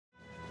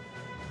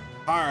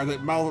Ah,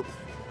 that mouth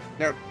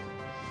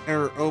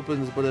never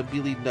opens, but a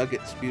mealy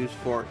nugget spews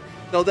forth.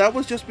 No, that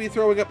was just me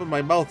throwing up in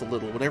my mouth a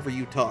little whenever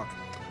you talk.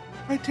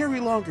 I tarry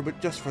longer, but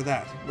just for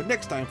that. But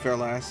next time, fair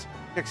lass.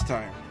 Next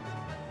time.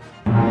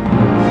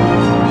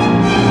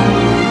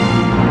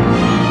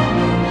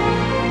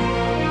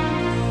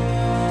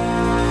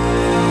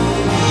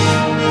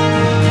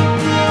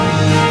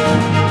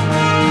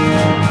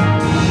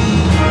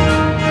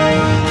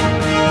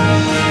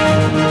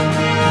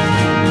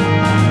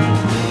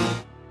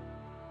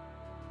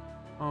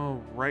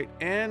 Alright,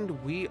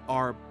 and we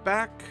are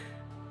back.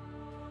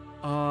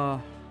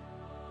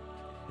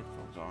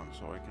 Headphones on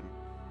so I can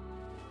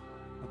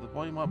have the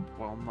volume up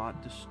while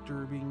not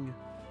disturbing,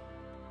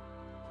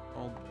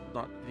 while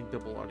not getting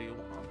double audio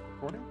on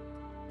recording.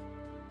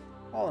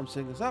 While I'm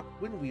setting this up,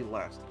 when we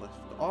last left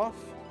off,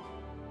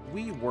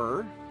 we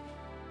were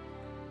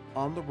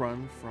on the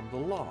run from the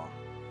law.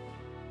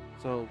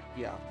 So,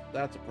 yeah,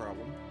 that's a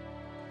problem.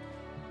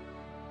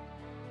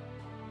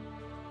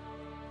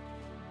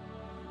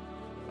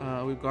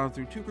 We've gone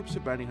through two groups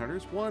of bounty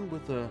hunters. One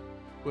with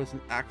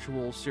an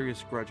actual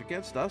serious grudge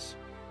against us,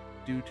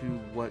 due to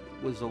what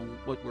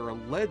we're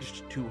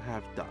alleged to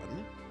have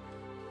done,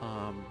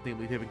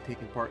 namely having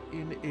taken part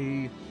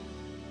in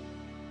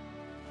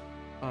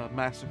a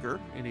massacre,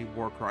 in a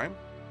war crime.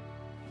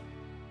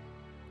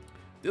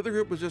 The other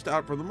group was just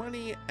out for the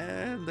money,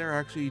 and they're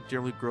actually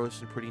generally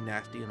gross and pretty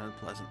nasty and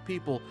unpleasant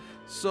people.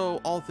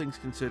 So, all things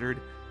considered,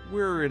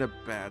 we're in a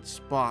bad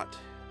spot.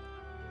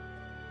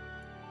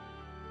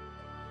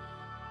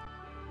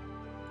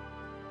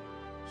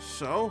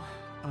 So,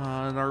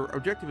 and our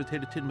objective is to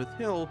head to Teignmouth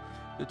Hill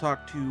to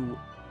talk to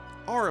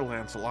our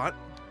Lancelot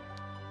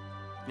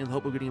in the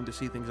hope of getting him to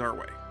see things our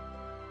way.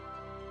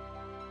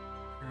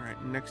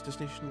 Alright, next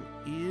destination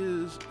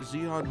is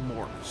Zeon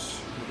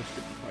Moors. We'll just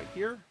skip the fight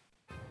here.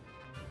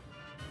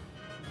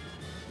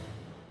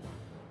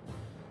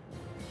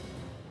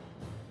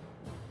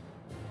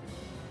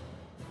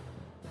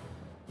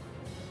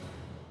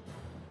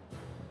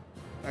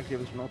 Actually,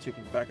 there's one else you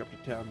can back up to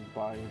town and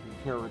buy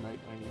the Terror Knight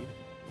I need.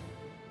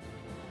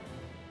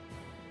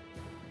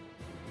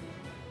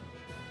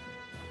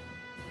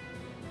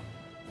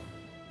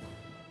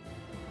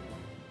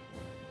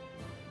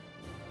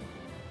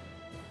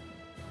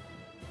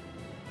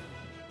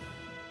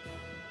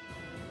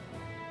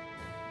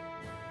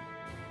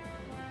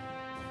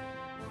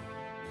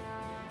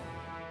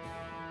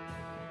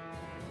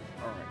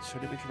 Alright, so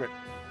to make sure about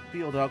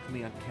Field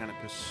Alchemy on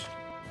Canopus.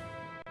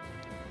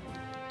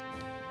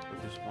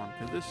 For this one,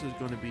 because this is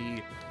going to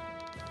be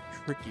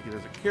tricky, because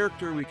there's a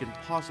character we can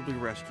possibly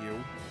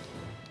rescue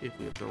if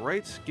we have the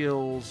right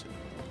skills,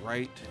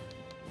 right...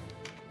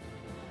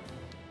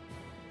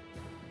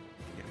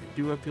 Yeah, I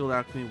do have Field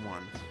Alchemy 1.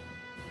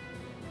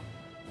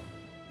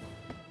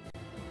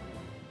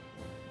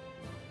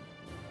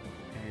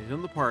 And he's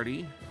in the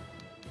party.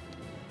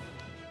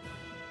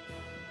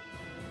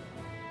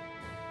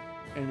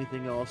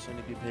 Anything else I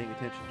need to be paying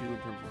attention to in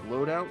terms of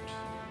loadout?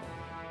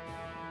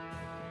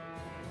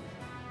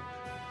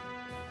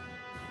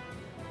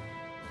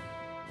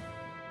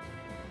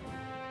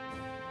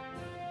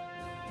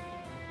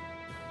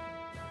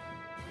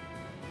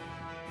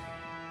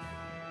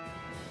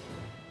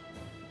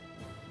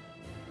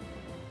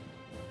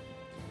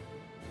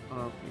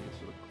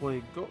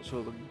 Okay,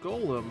 so the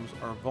golems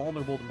are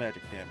vulnerable to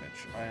magic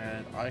damage,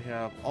 and I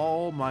have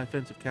all my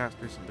offensive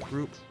casters in the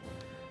group.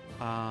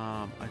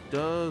 I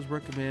does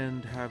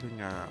recommend having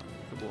a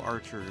couple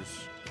archers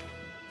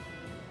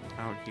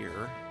out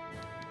here.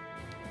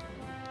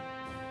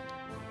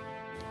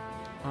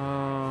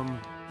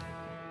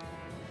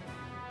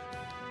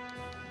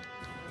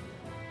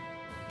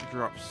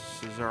 Drop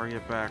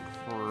Cesaria back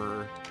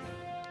for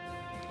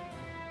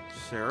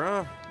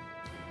Sarah.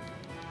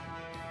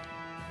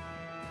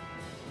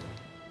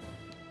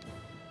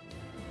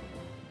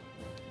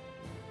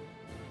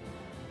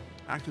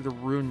 Actually, the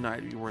Rune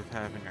Knight would be worth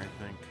having, I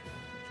think.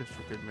 Just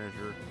for good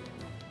measure.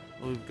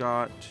 We've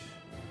got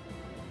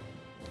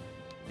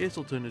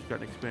Isilton, who's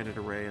got an expanded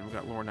array, and we've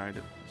got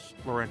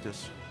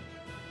Laurentis.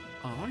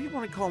 Why do you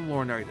want to call him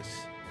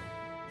Laurentis?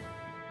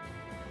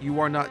 You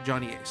are not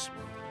Johnny Ace.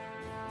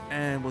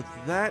 And with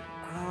that,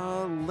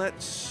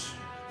 let's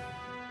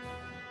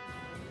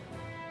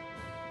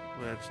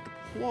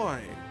deploy,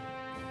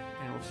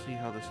 and we'll see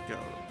how this goes.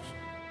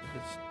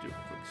 Let's do a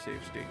quick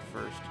save state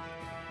first.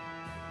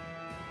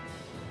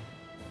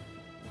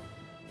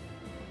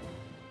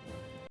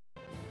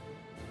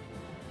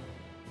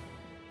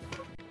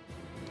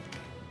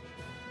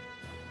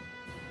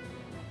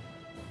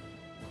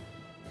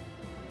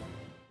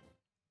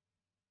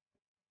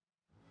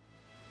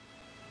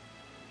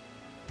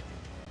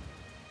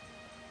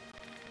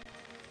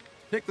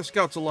 Take the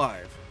scouts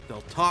alive.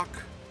 They'll talk,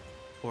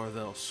 or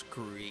they'll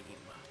scream.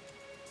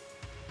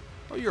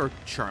 Oh, you're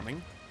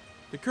charming.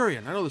 The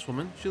Curian, I know this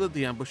woman. She led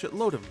the ambush at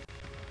Lodom.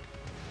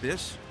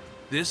 This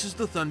is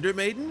the Thunder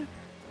Maiden?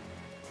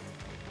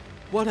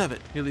 What of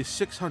it? Nearly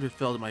 600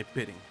 fell to my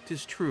bidding.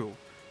 'Tis true.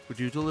 Would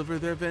you deliver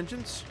their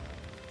vengeance?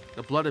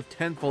 The blood of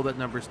tenfold that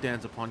number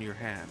stands upon your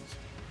hands.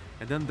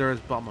 And then there is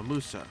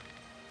Balmamusa.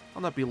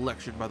 I'll not be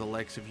lectured by the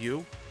likes of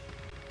you.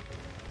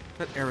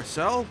 That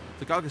Arycelle?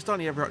 The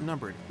Galgastani ever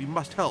outnumbered. We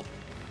must help.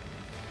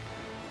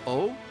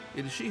 Oh?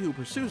 It is she who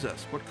pursues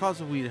us. What cause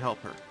have we to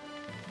help her?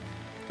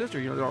 Sister,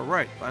 you're all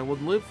right. I will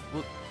live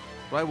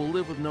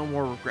with no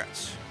more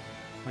regrets.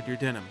 My dear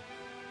Denim.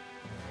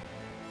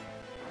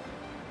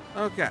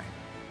 Okay.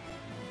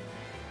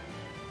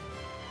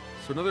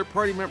 So another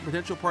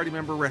potential party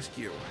member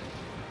rescue.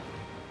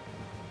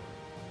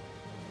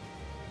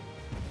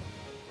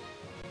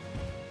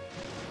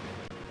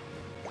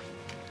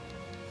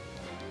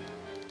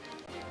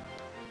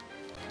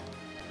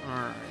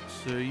 Alright,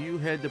 so you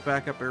head to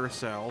back up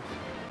Arycelle.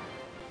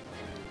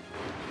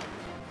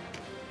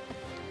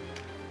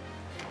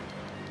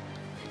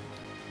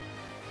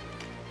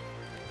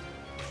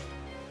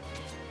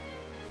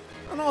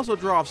 And also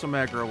draw off some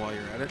aggro while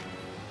you're at it.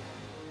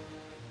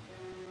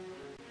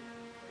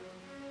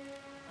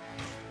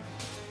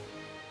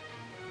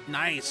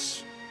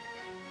 Nice!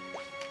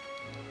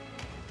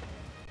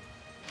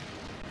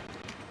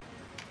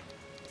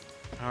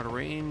 Out of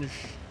range.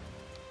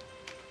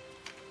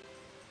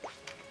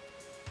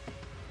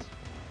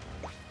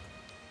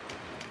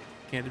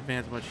 Can't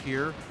advance much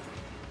here.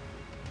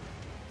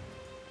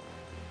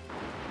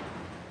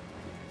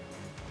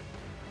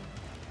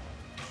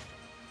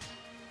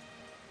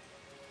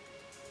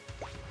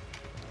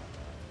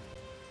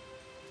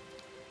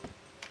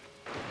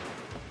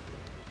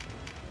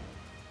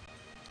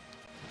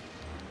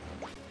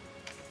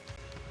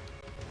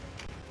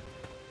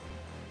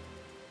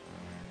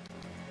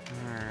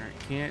 Alright,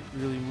 can't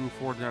really move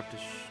forward enough to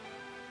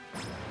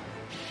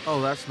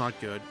oh, that's not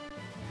good.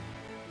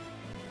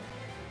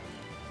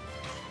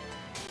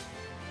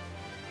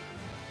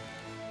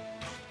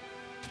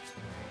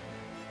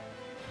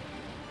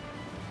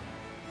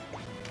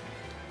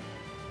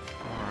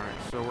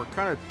 So we're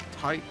kind of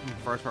tight in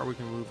far as far we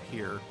can move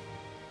here.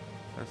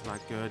 That's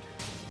not good.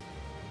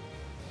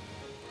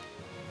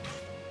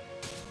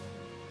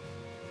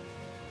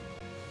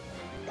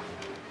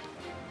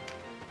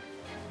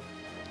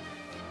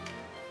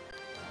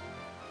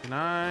 Can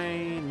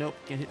I? Nope,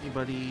 can't hit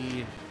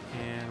anybody.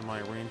 And my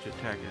range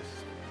attack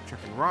is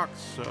chucking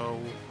rocks, so...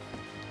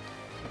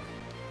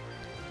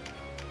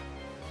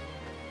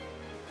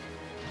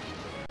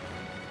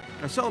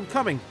 Arycelle, I'm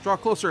coming. Draw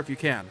closer if you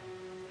can.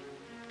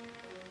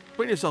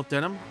 Wait yourself,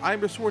 Denim. I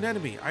am your sworn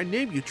enemy. I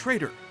name you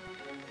traitor.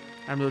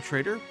 I'm no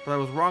traitor, but I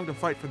was wrong to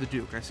fight for the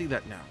Duke. I see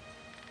that now.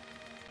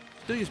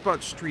 Still you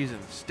spout treason.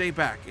 Stay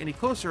back. Any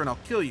closer and I'll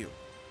kill you.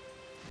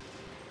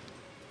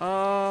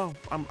 I'm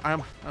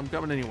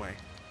coming anyway.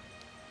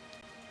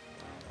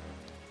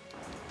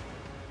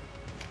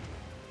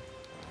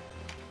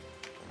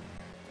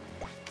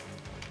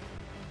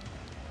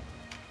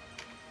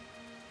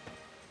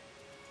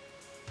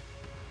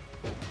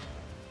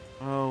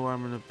 Oh,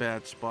 I'm in a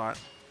bad spot.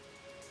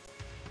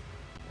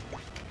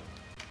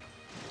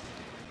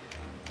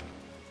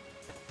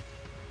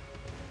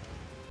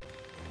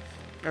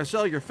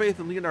 Arycelle, your faith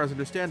in Leonar is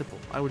understandable.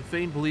 I would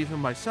fain believe him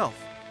myself.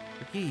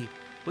 But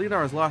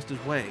Leonar has lost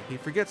his way. He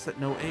forgets that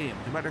no aim,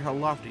 no matter how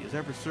lofty, is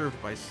ever served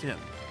by sin.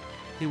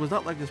 He was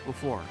not like this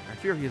before. I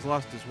fear he has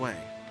lost his way.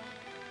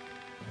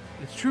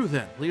 It's true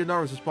then.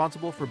 Leonar is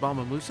responsible for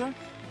Balmamusa?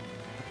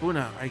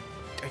 Buna, I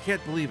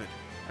can't believe it.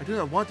 I do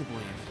not want to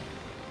believe.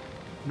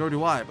 Nor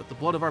do I, but the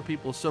blood of our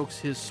people soaks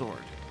his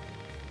sword.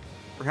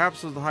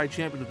 Perhaps as the High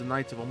Champion of the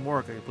Knights of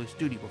Omorica, I place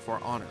duty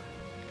before honor.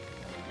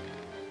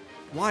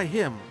 Why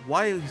him?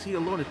 Why is he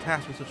alone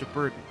tasked with such a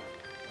burden?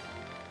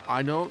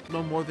 I know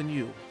no more than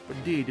you, but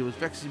indeed it was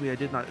vexing me I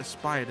did not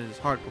espy it in his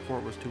heart before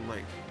it was too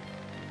late.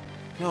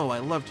 No, I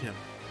loved him.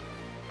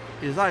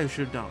 It is I who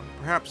should have known.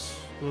 Perhaps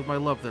it was my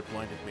love that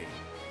blinded me.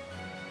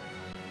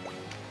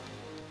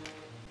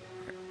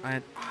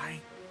 And I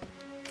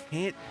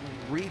can't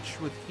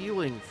reach with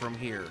healing from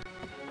here.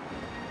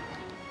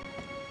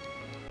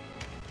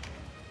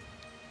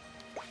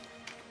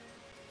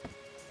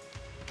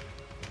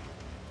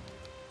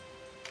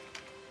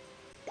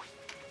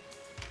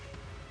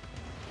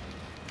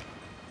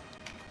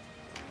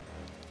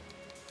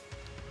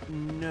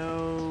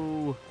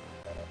 No.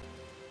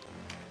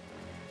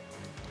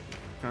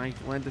 Can I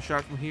land the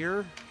shot from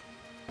here?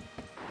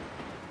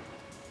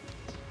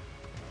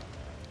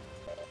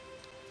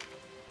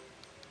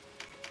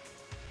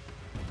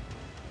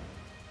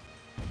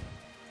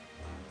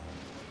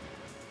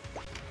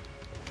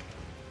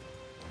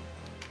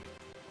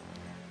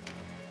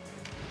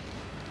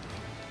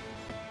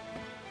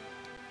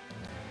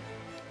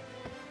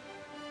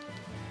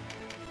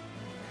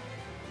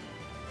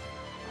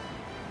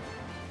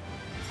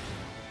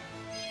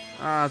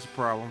 Ah, that's a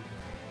problem.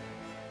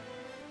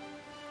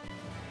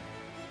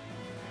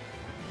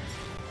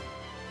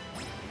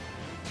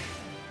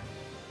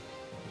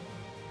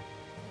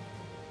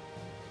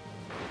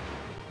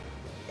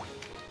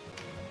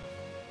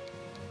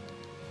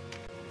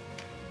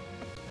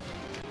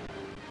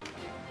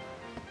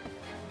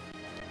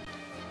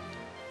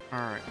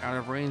 Alright, out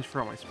of range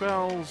for all my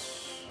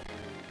spells.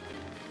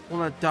 will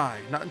not die.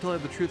 Not until I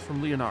have the truth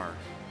from Leonard.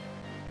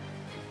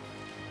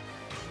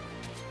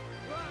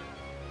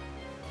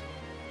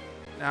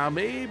 Now,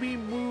 maybe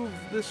move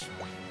this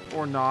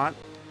or not.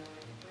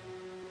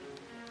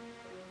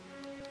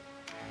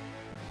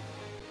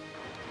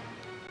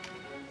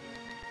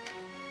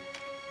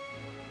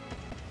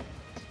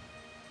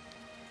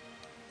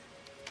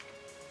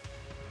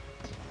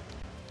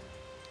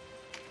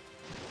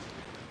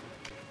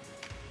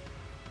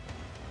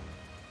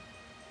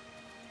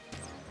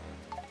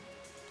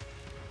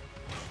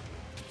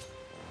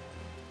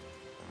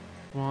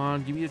 Come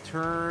on, give me a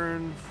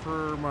turn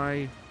for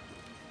my...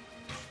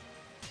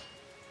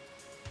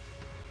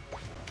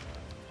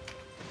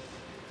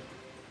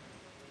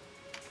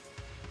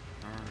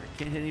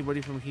 Can't hit anybody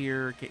from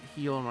here. Can't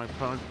heal my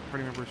party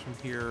members from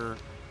here.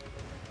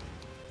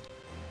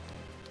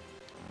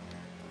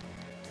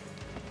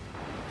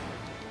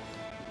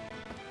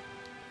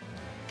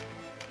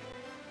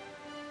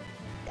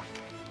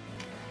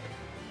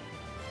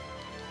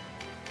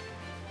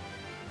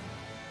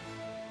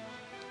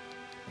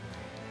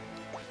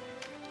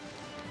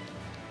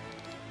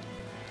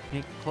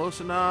 Can't get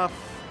close enough.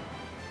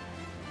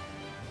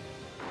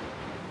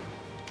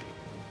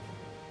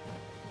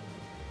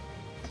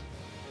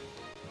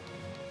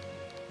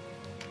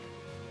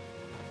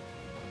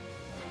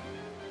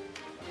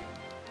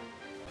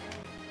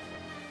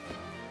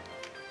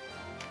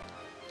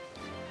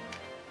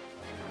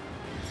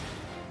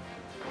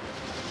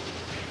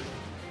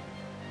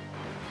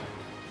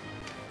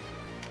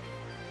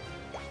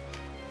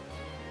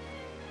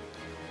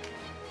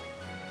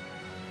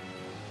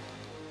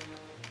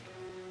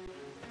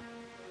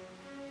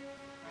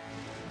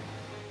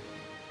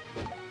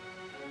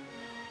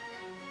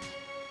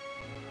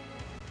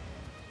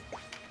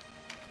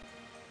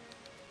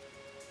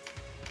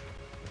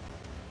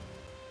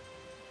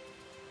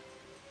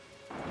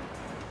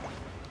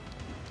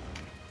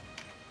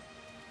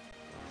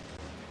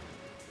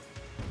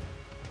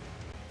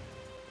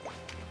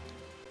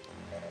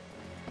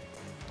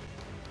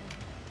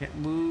 Can't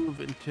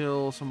move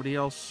until somebody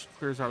else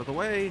clears out of the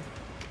way.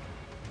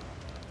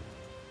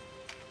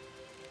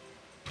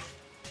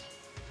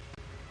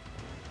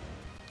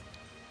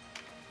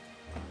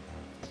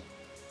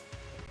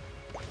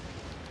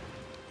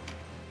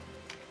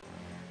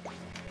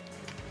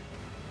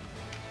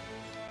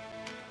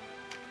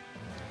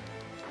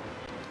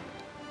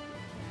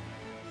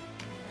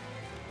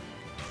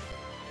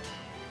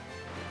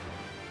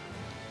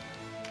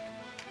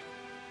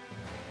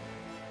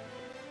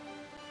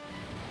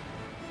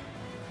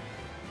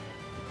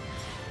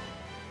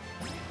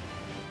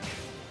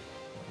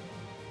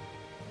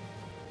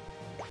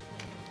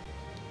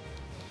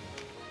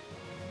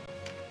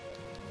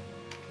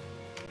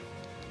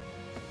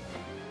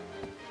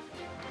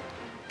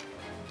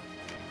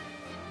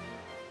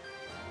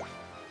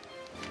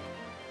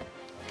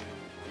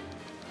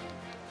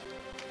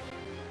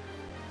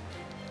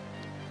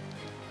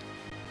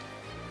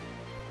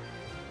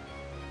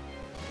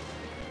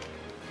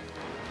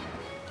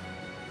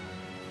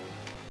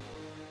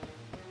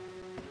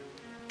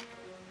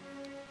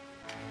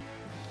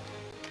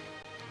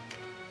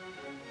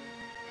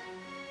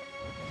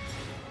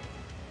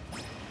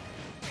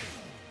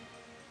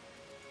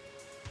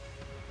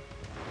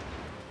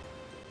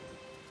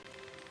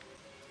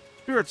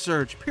 Spirit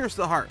Surge, pierce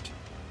the heart.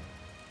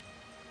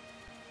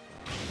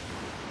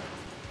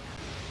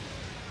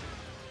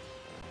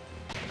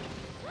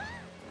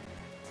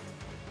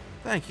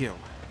 Thank you.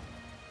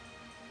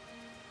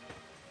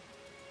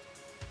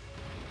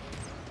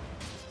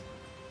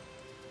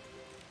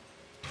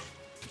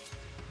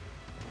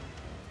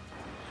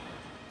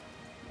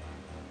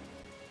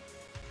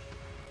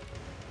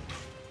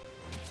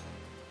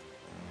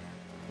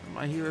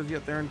 My healers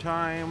get there in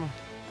time.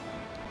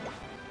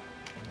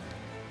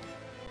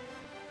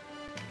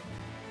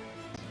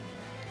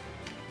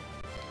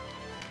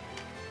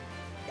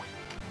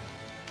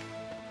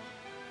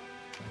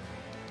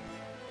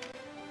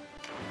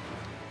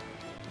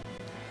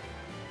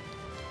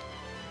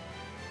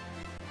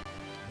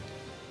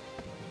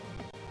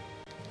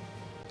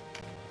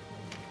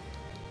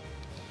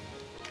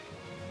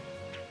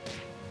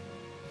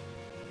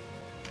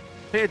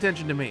 Pay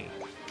attention to me.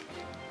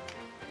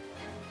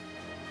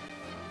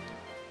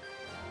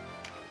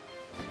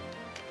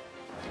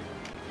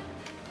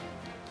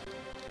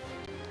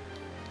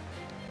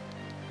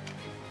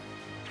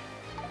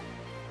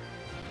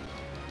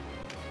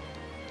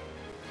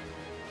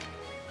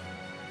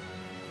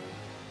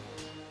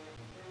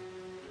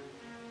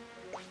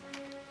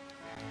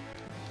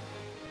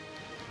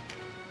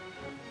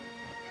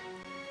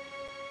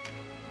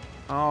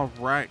 All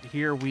right,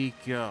 here we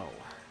go.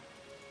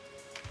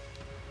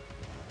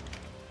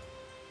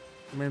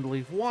 Command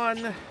leave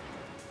 1.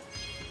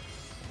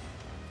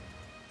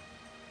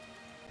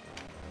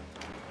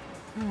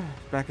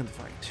 Back in the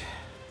fight.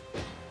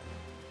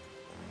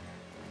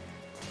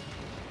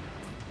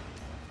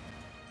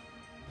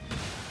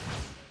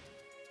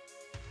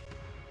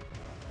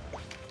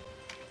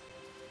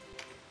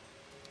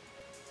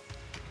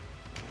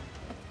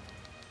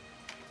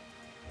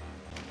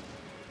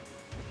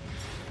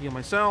 Heal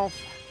myself.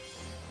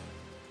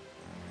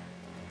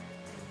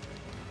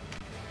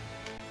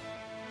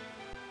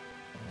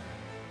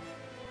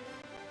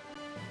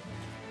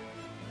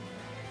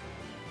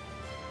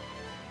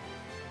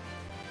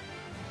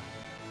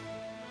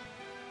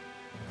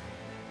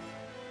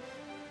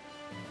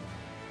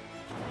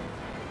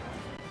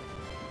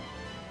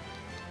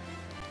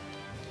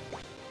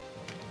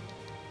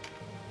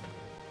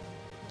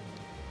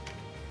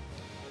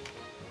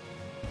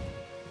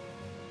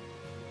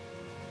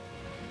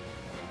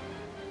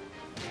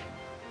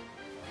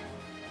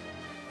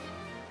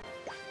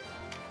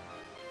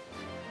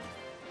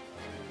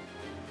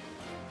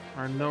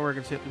 I know we're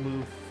going to have to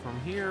move from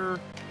here.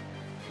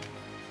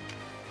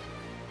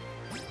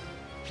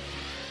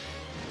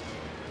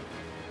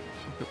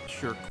 Look up the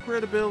sure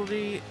crit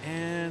ability,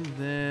 and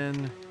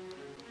then...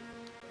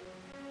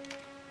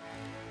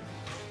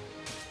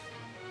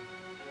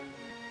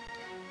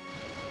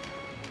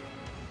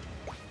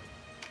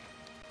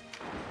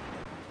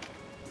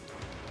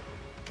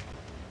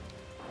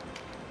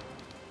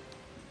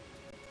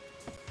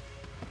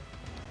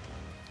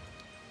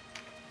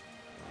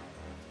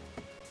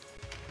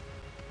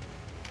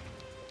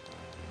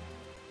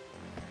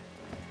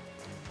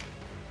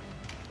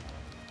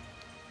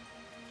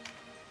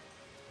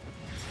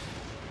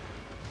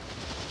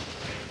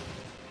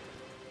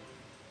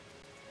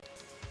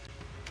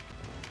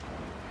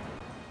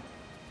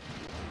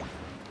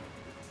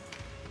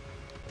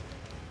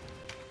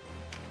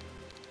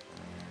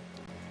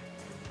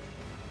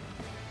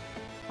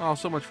 Oh,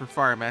 so much for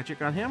fire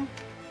magic on him.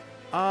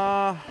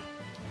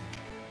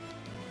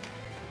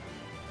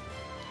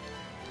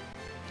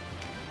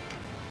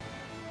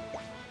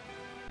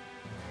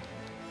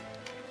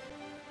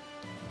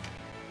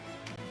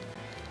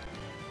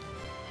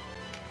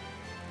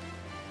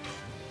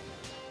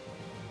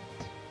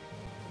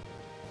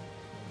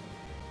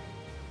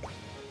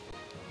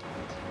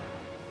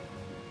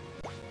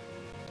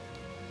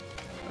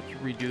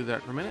 Let's redo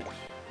that for a minute.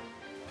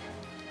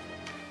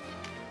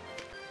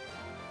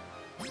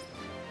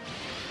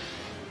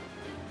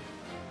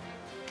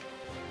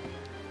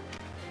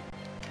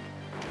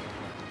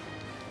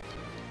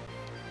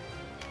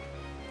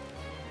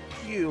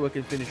 You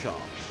can finish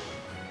off.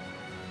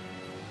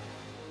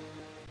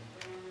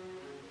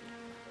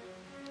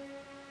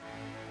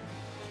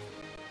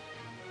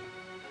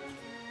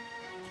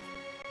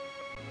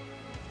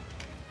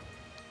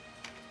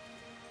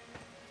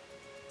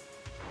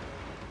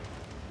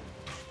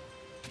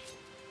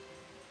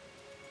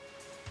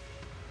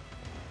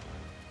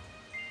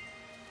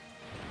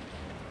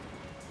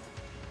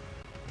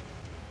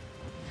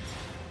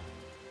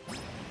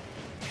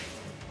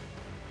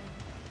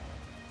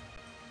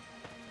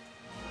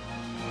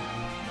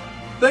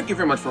 Thank you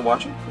very much for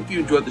watching. If you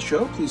enjoyed the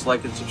show, please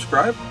like and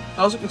subscribe.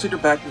 Also consider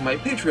backing my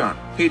Patreon.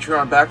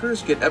 Patreon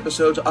backers get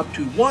episodes up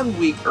to 1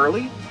 week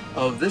early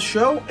of this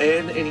show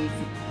and any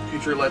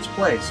future Let's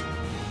Plays.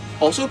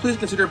 Also, please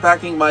consider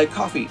backing my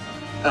Ko-fi.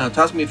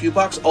 Toss me a few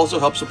bucks also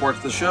helps support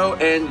the show,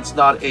 and it's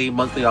not a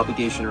monthly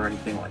obligation or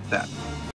anything like that.